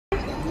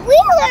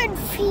learned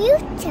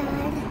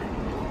future.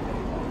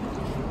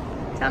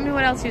 Tell me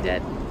what else you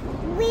did.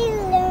 We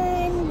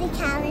learned the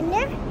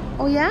calendar.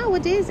 Oh yeah?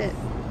 What day is it?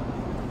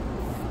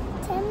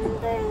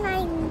 September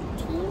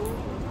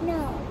 19th?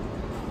 No.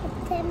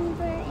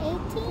 September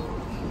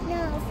 18th?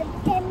 No.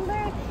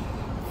 September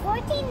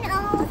 14th?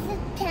 Oh,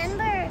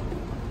 September.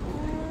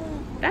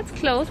 That's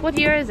close. What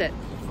year is it?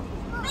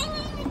 I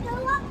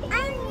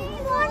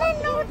want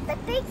to know the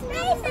big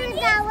numbers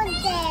that was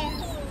there.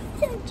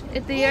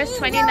 If the year is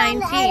On the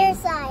 2019. other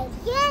side.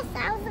 Yes,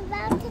 I was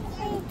about to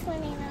say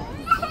 29.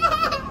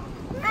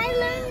 I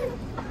learned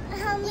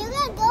how you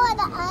gotta go on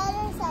the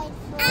other side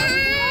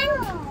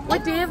first.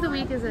 What day of the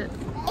week is it?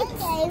 It's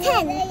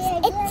 10.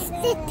 It's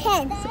the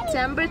 10th.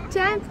 September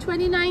 10th,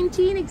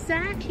 2019.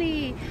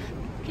 Exactly.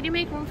 Can you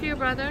make room for your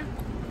brother?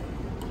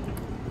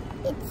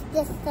 It's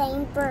the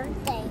same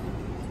birthday.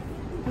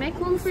 Make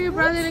room for your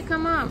brother to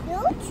come up.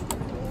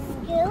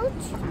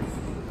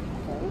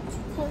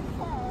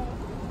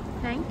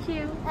 Thank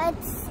you.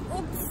 It's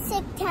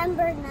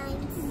September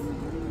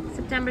 9th.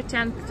 September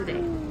 10th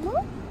today.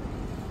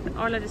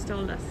 Orla just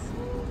told us.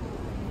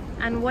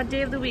 And what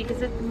day of the week?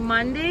 Is it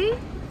Monday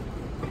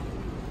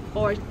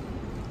or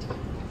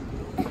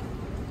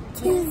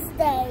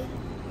Tuesday.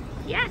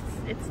 yes,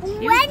 it's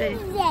Tuesday.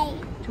 Wednesday.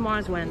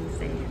 Tomorrow's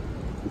Wednesday.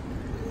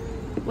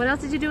 What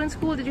else did you do in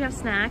school? Did you have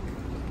snack?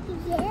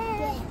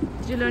 Yeah.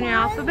 Did you learn your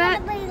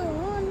alphabet?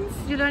 Balloons.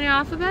 Did you learn your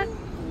alphabet?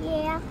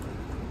 Yeah.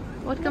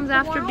 What comes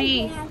after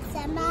B? Z.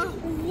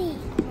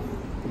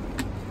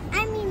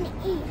 I mean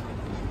E.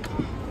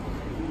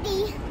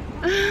 B.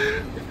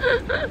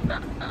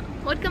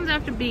 What comes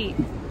after B?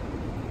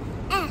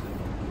 F.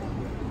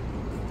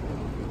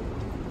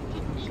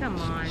 Come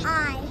on.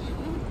 I.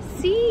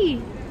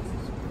 C.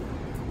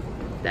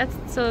 That's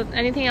so.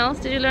 Anything else?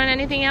 Did you learn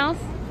anything else?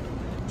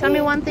 Tell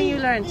me one thing you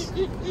learned.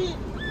 C-H-I.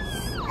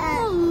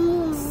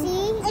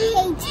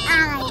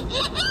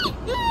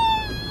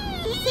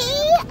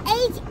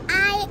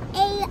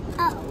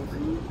 C-H-I-A-O.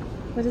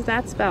 What does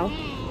that spell?